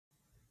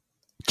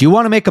Do you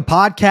want to make a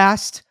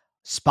podcast?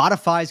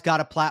 Spotify's got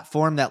a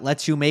platform that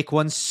lets you make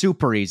one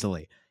super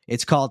easily.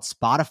 It's called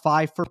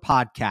Spotify for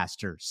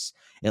Podcasters.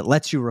 It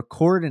lets you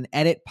record and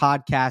edit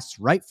podcasts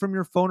right from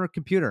your phone or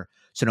computer.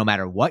 So no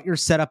matter what your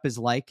setup is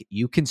like,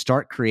 you can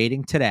start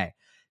creating today.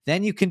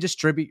 Then you can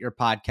distribute your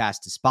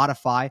podcast to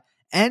Spotify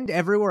and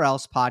everywhere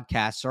else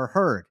podcasts are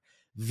heard.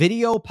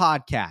 Video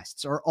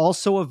podcasts are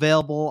also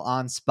available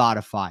on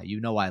Spotify. You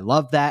know I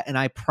love that, and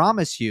I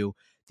promise you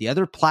the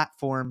other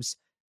platforms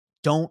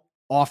don't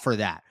offer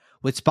that.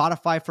 With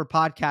Spotify for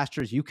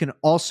Podcasters, you can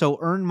also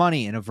earn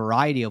money in a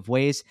variety of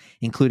ways,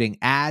 including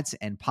ads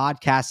and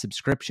podcast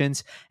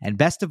subscriptions. And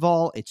best of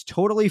all, it's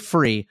totally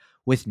free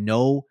with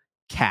no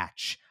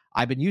catch.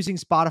 I've been using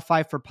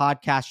Spotify for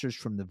Podcasters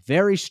from the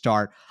very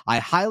start. I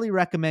highly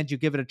recommend you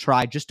give it a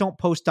try. Just don't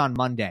post on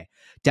Monday.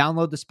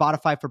 Download the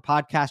Spotify for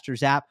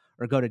Podcasters app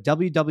or go to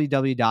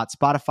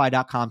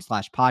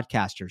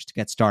www.spotify.com/podcasters to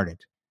get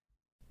started.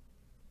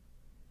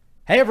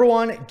 Hey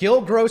everyone,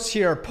 Gil Gross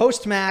here.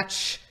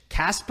 Post-match,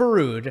 Casper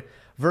Ruud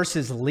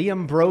versus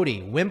Liam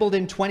Broady.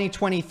 Wimbledon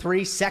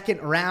 2023,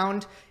 second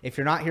round. If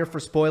you're not here for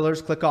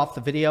spoilers, click off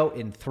the video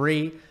in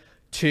 3,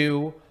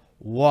 2,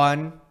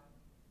 1.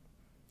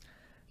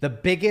 The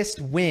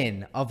biggest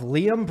win of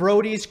Liam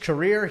Broady's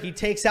career. He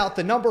takes out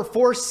the number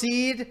 4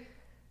 seed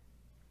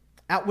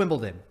at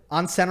Wimbledon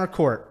on center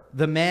court.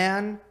 The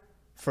man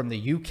from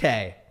the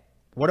UK.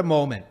 What a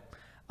moment.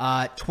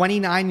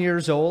 29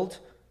 years old.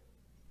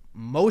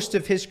 Most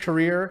of his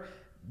career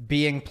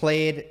being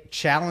played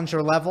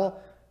challenger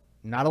level.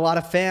 Not a lot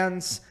of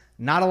fans,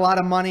 not a lot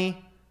of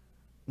money,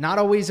 not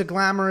always a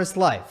glamorous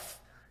life.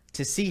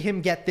 To see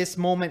him get this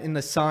moment in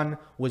the sun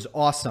was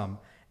awesome.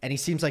 And he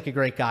seems like a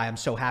great guy. I'm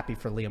so happy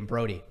for Liam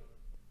Broady.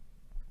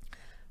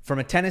 From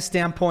a tennis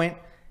standpoint,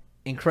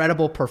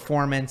 incredible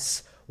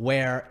performance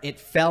where it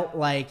felt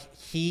like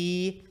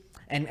he,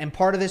 and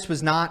part of this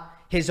was not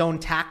his own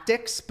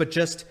tactics, but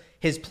just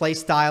his play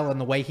style and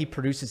the way he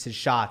produces his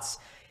shots.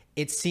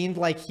 It seemed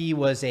like he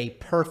was a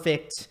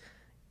perfect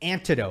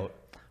antidote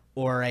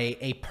or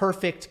a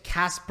perfect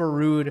Casper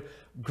Ruud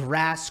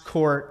grass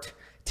court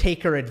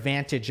taker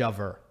advantage of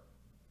her.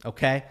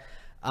 Okay?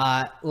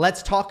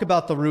 Let's talk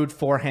about the Ruud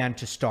forehand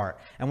to start.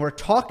 And we're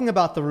talking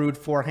about the Ruud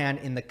forehand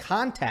in the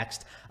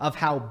context of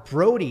how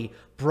Broady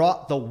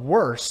brought the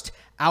worst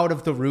out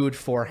of the Ruud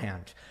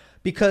forehand.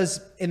 Because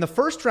in the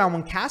first round,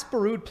 when Casper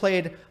Ruud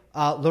played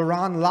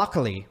Laurent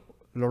Lockley,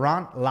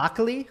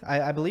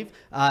 I believe,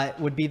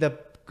 would be the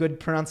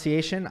good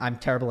pronunciation. I'm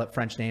terrible at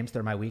French names.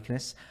 They're my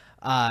weakness.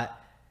 I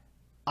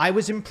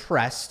was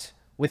impressed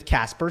with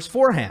Casper's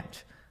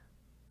forehand.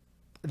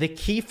 The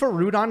key for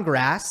Ruud on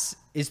grass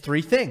is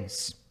 3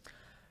 things: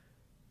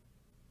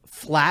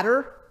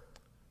 flatter,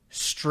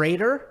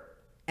 straighter,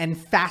 and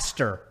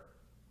faster.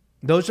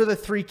 Those are the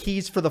 3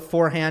 keys for the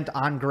forehand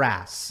on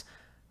grass.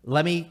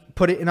 Let me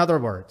put it in other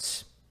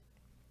words.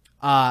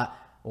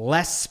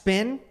 Less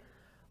spin,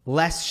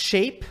 less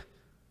shape,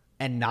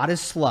 and not as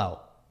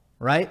slow,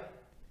 right?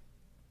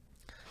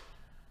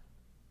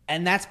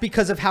 And that's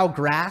because of how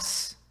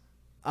grass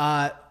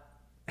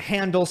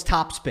handles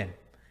topspin.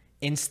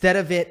 Instead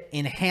of it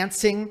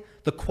enhancing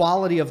the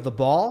quality of the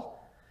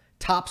ball,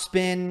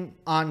 topspin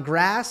on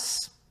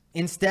grass,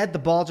 instead the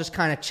ball just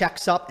kind of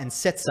checks up and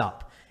sits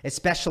up,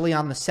 especially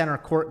on the center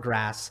court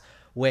grass,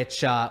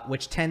 which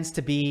tends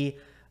to be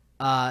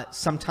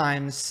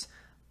sometimes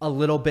a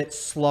little bit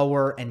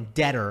slower and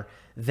deader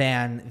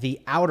than the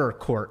outer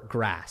court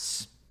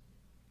grass.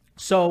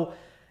 So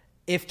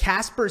if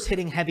Casper's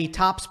hitting heavy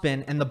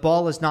topspin and the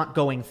ball is not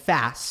going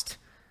fast,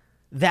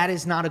 that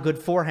is not a good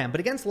forehand. But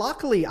against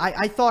Lockley,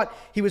 I thought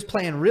he was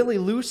playing really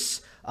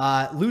loose,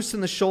 loose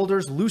in the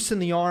shoulders, loose in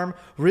the arm,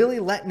 really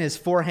letting his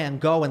forehand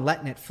go and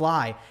letting it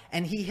fly.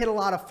 And he hit a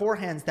lot of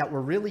forehands that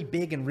were really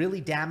big and really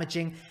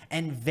damaging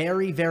and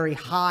very, very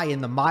high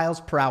in the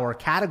miles per hour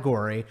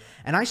category.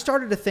 And I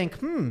started to think,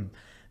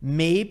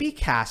 maybe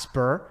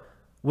Casper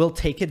will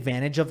take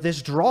advantage of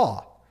this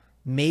draw.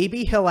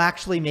 Maybe he'll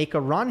actually make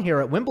a run here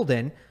at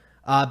Wimbledon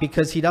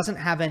because he doesn't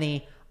have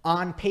any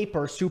on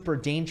paper super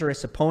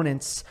dangerous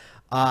opponents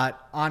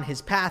on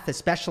his path,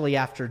 especially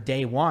after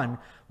day 1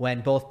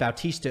 when both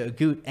Bautista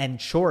Agut and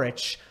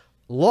Coric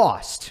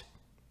lost.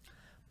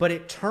 But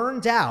it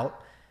turned out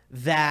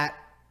that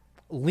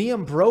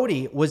Liam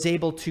Broady was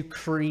able to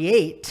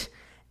create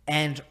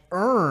and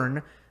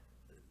earn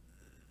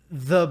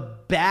the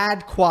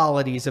bad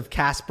qualities of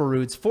Casper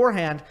Ruud's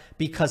forehand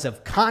because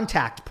of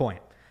contact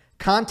point.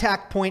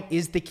 Contact point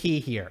is the key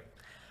here.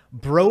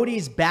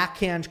 Broady's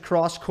backhand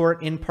cross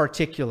court in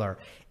particular.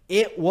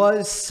 It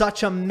was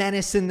such a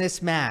menace in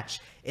this match.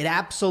 It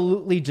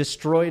absolutely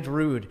destroyed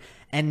Ruud,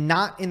 and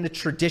not in the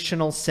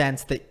traditional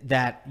sense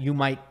that you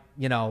might,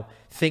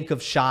 think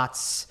of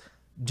shots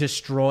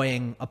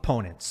destroying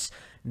opponents.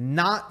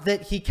 Not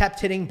that he kept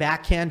hitting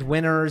backhand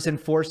winners and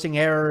forcing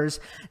errors.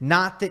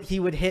 Not that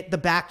he would hit the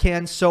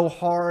backhand so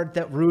hard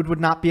that Ruud would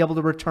not be able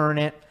to return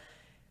it.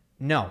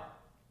 No.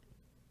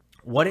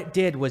 What it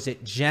did was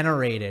it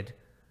generated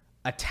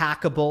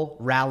attackable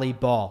rally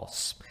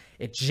balls.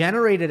 It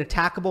generated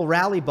attackable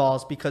rally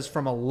balls because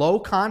from a low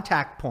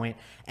contact point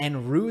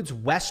and Ruud's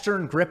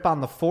Western grip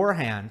on the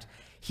forehand,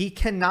 he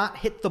cannot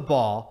hit the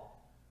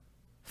ball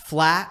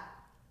flat,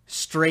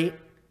 straight,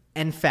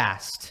 and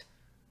fast.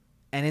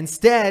 And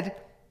instead,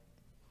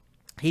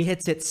 he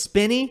hits it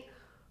spinny,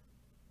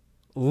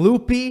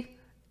 loopy,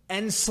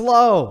 and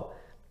slow.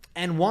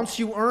 And once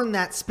you earn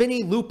that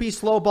spinny, loopy,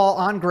 slow ball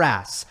on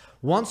grass,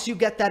 once you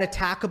get that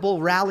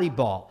attackable rally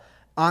ball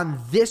on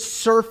this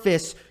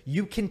surface,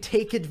 you can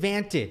take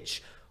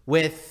advantage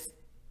with,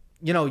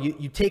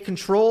 you take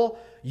control,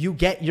 you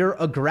get your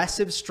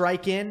aggressive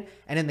strike in.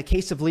 And in the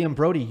case of Liam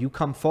Broady, you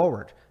come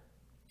forward.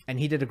 And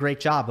he did a great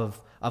job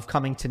of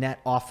coming to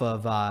net off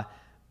of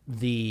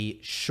the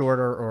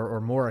shorter or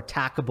more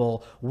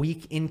attackable,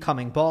 weak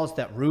incoming balls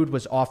that Ruud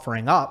was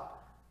offering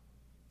up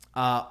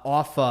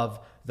off of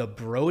the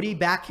Broady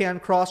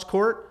backhand cross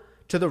court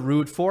to the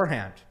Ruud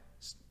forehand.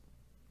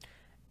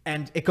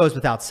 And it goes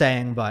without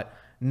saying, but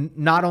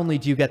not only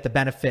do you get the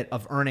benefit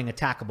of earning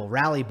attackable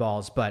rally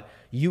balls, but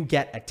you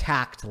get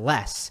attacked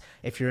less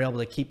if you're able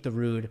to keep the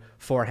Ruud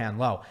forehand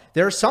low.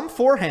 There are some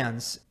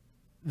forehands,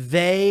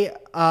 they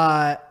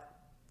are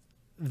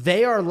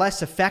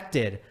less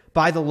affected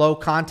by the low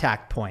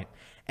contact point,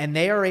 and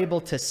they are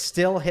able to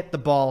still hit the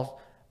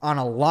ball on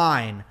a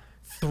line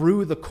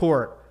through the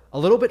court a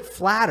little bit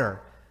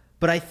flatter,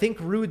 but I think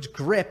Ruud's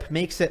grip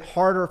makes it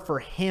harder for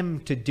him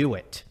to do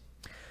it.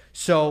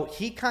 So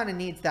he kind of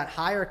needs that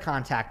higher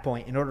contact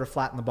point in order to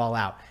flatten the ball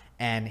out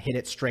and hit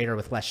it straighter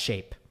with less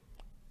shape.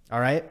 All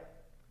right?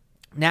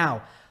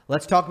 Now,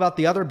 let's talk about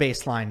the other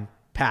baseline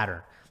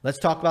pattern. Let's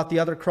talk about the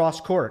other cross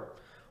court.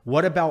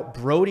 What about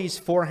Broady's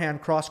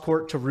forehand cross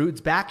court to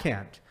Ruud's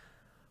backhand?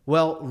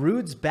 Well,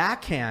 Ruud's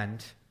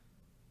backhand,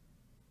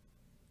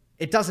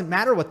 it doesn't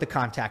matter what the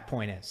contact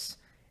point is.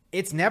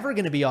 It's never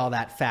going to be all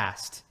that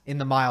fast in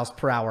the miles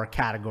per hour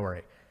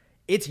category.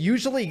 It's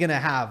usually going to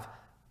have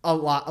a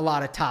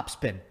lot of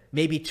topspin,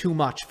 maybe too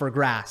much for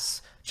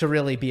grass to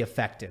really be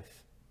effective.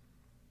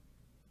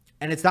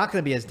 And it's not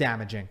going to be as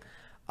damaging.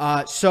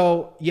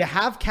 So you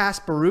have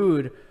Casper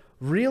Ruud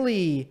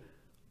really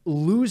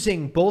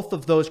losing both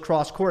of those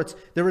cross courts.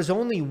 There was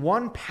only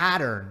one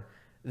pattern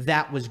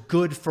that was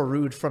good for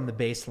Ruud from the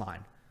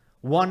baseline.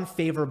 One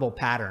favorable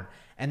pattern.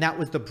 And that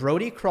was the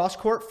Broady cross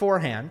court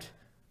forehand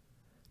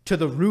to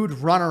the Ruud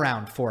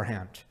runaround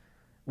forehand,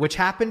 which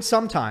happened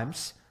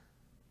sometimes.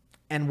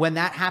 And when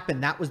that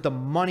happened, that was the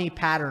money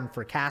pattern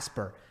for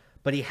Casper.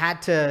 But he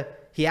had to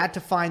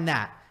find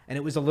that, and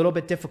it was a little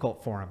bit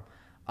difficult for him.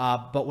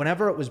 But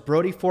whenever it was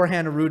Broady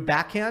forehand or Ruud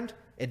backhand,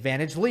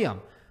 advantage Liam.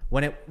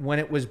 When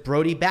it was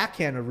Broady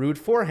backhand or Ruud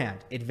forehand,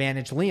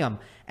 advantage Liam.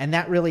 And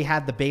that really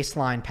had the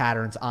baseline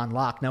patterns on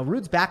lock. Now,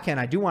 Ruud's backhand,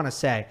 I do want to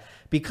say,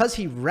 because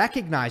he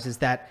recognizes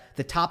that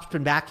the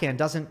topspin backhand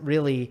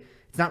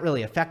it's not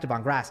really effective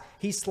on grass,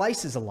 he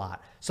slices a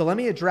lot. So let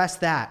me address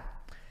that.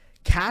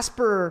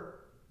 Casper's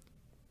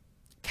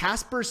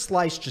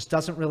slice just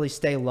doesn't really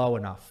stay low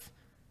enough.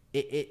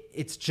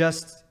 It's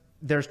just,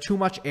 there's too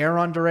much air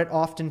under it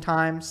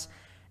oftentimes,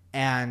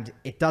 and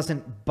it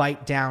doesn't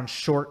bite down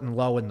short and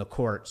low in the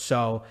court.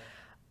 So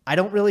I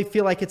don't really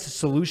feel like it's a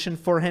solution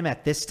for him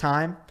at this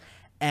time.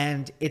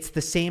 And it's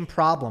the same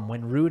problem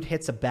when Ruud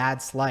hits a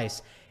bad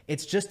slice.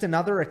 It's just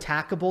another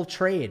attackable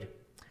trade.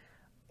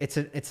 It's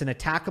an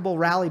attackable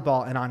rally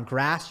ball, and on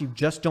grass, you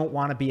just don't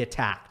want to be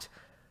attacked.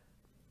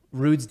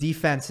 Ruud's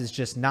defense is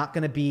just not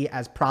going to be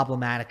as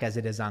problematic as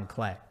it is on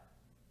clay.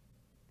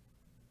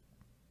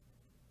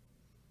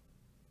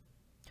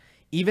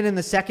 Even in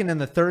the second and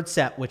the third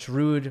set, which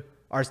Ruud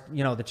are,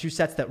 the two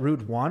sets that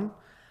Ruud won,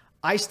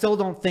 I still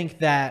don't think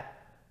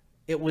that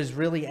it was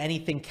really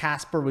anything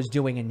Casper was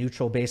doing in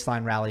neutral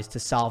baseline rallies to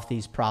solve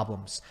these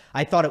problems.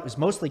 I thought it was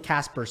mostly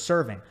Casper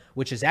serving,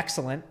 which is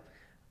excellent.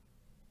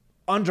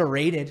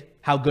 Underrated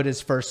how good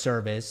his first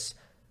serve is,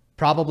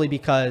 probably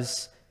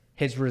because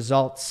his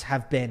results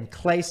have been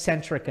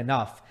clay-centric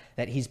enough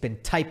that he's been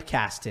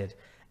typecasted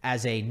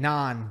as a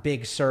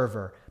non-big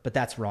server, but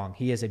that's wrong.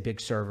 He is a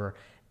big server,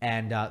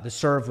 and the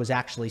serve was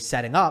actually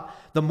setting up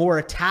the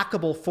more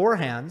attackable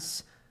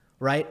forehands,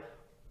 right?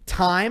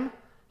 Time,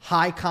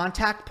 high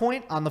contact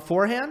point on the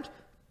forehand,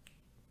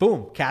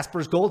 boom,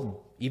 Casper's golden.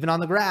 Even on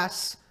the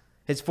grass,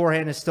 his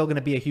forehand is still going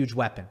to be a huge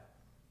weapon.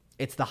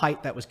 It's the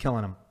height that was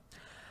killing him.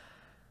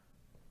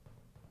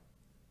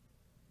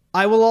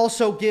 I will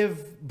also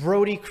give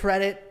Broady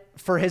credit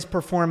for his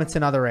performance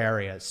in other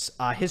areas.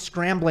 His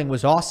scrambling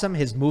was awesome.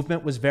 His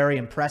movement was very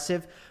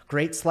impressive.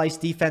 Great slice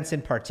defense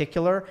in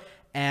particular.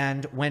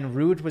 And when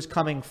Ruud was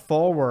coming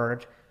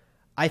forward,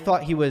 I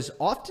thought he was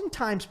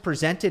oftentimes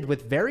presented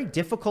with very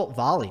difficult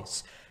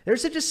volleys.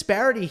 There's a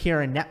disparity here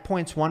in net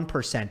points won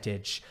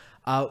percentage.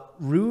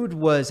 Ruud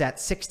was at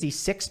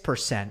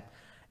 66%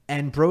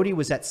 and Broady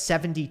was at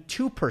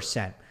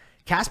 72%.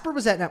 Casper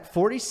was at net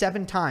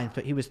 47 times,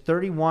 but he was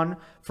 31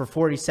 for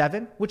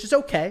 47, which is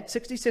okay.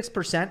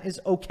 66% is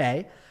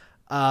okay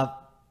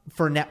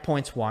for net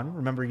points won.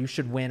 Remember, you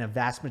should win a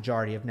vast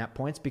majority of net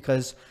points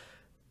because,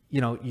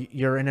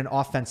 you're in an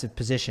offensive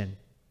position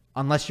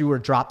unless you were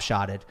drop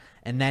shotted,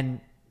 and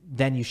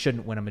then you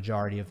shouldn't win a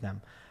majority of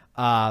them.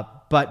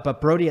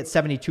 But Broady at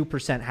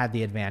 72% had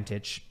the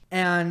advantage.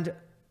 And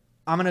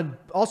I'm going to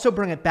also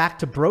bring it back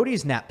to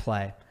Broady's net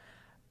play.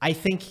 I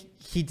think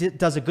he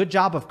does a good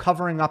job of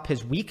covering up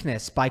his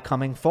weakness by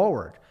coming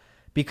forward,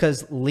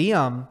 because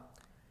Liam,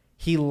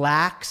 he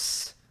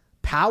lacks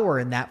power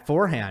in that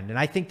forehand. And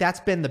I think that's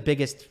been the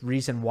biggest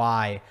reason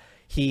why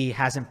he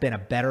hasn't been a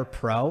better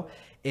pro,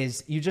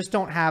 is you just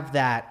don't have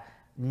that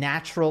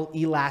natural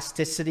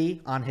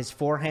elasticity on his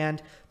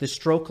forehand. The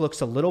stroke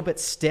looks a little bit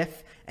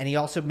stiff, and he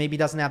also maybe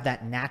doesn't have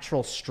that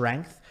natural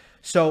strength.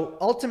 So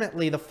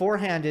ultimately, the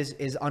forehand is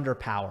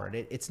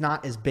underpowered. It's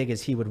not as big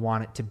as he would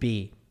want it to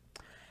be.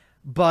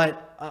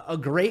 But a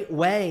great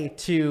way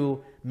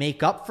to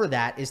make up for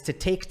that is to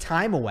take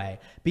time away.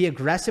 Be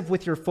aggressive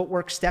with your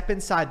footwork, step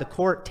inside the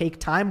court, take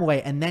time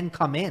away, and then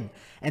come in.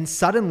 And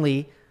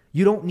suddenly,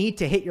 you don't need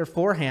to hit your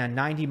forehand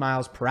 90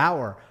 miles per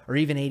hour or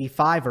even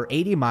 85 or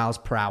 80 miles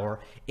per hour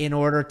in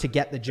order to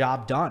get the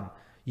job done.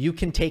 You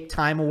can take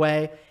time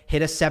away,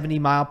 hit a 70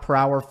 mile per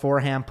hour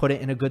forehand, put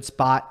it in a good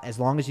spot, as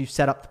long as you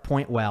set up the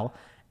point well.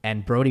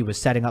 And Broady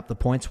was setting up the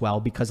points well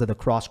because of the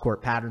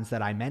cross-court patterns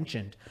that I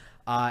mentioned.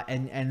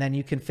 And then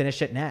you can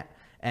finish at net.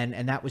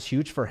 And that was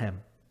huge for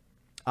him.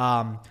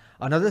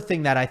 Another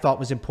thing that I thought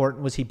was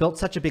important was he built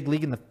such a big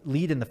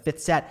lead in the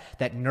fifth set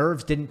that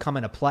nerves didn't come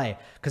into play.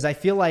 Because I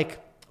feel like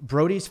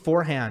Broady's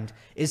forehand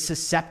is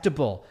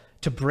susceptible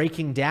to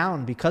breaking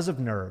down because of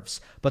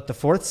nerves. But the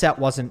fourth set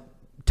wasn't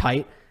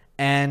tight,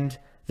 and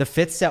the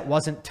fifth set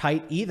wasn't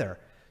tight either.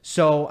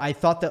 So I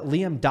thought that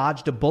Liam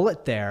dodged a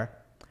bullet there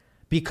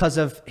because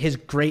of his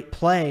great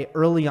play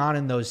early on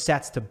in those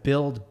sets to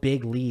build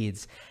big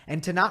leads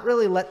and to not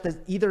really let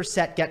either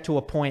set get to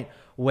a point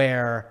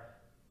where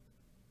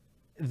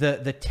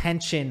the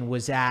tension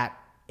was at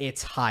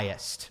its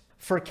highest.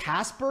 For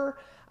Casper,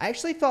 I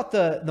actually thought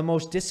the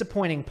most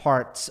disappointing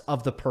parts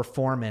of the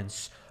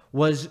performance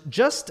was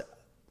just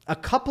a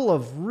couple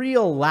of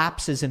real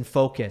lapses in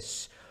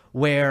focus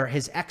where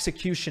his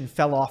execution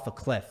fell off a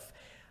cliff.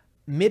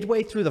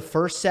 Midway through the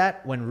first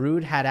set, when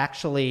Ruud had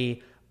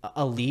actually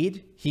a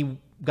lead, he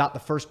got the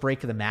first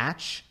break of the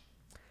match.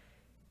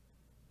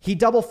 He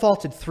double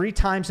faulted 3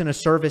 times in a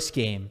service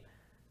game.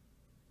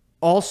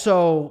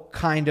 Also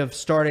kind of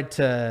started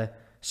to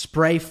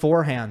spray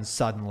forehands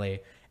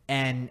suddenly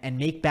and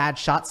make bad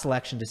shot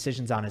selection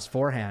decisions on his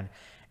forehand.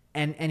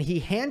 And he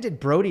handed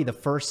Broady the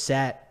first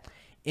set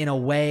in a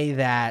way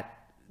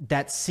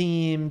that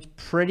seemed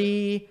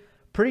pretty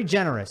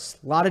generous.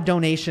 A lot of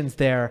donations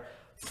there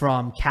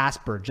from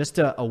Casper. Just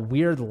a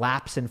weird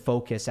lapse in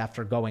focus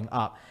after going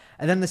up.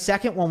 And then the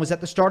second one was at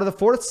the start of the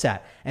fourth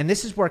set. And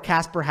this is where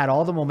Casper had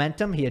all the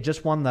momentum. He had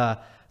just won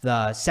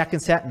the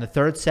second set and the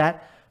third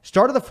set.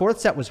 Start of the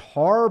fourth set was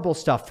horrible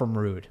stuff from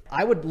Ruud.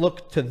 I would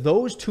look to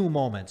those 2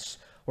 moments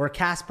where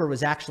Casper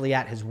was actually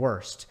at his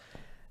worst.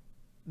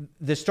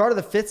 The start of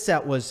the fifth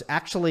set was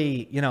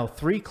actually,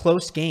 3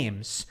 close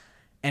games,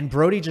 and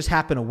Broady just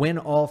happened to win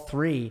all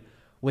 3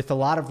 with a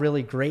lot of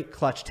really great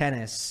clutch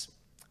tennis.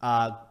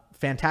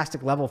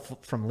 Fantastic level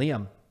from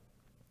Liam.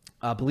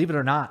 Believe it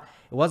or not,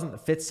 it wasn't the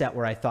fifth set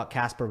where I thought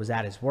Casper was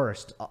at his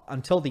worst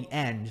until the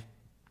end.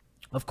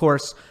 Of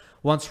course,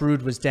 once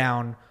Ruud was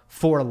down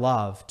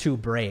 4-love, 2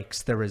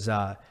 breaks, there was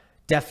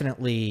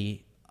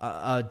definitely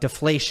a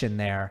deflation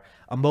there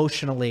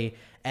emotionally,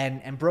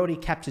 and Broady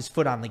kept his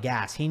foot on the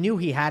gas. He knew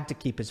he had to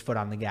keep his foot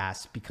on the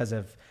gas because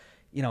of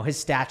his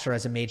stature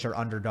as a major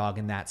underdog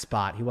in that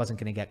spot. He wasn't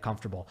going to get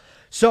comfortable.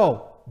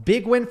 So,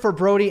 big win for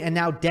Broady, and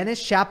now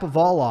Denis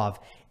Shapovalov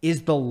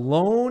is the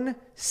lone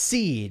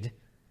seed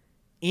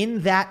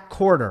in that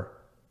quarter.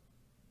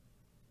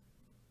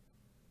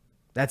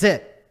 That's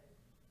it.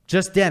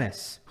 Just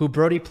Denis, who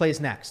Broady plays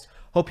next.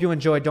 Hope you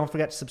enjoyed. Don't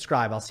forget to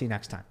subscribe. I'll see you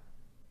next time.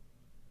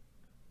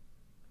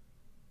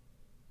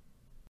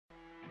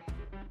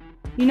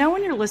 You know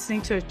when you're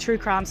listening to a true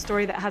crime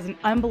story that has an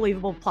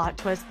unbelievable plot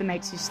twist that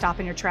makes you stop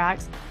in your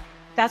tracks?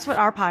 That's what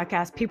our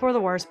podcast, People Are the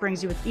Worst,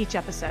 brings you with each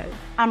episode.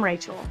 I'm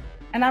Rachel.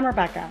 And I'm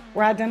Rebecca.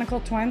 We're identical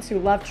twins who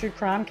love true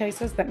crime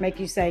cases that make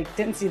you say,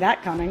 didn't see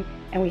that coming,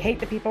 and we hate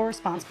the people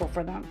responsible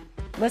for them.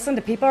 Listen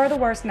to People Are the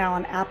Worst now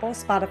on Apple,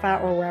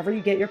 Spotify, or wherever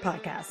you get your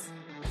podcasts.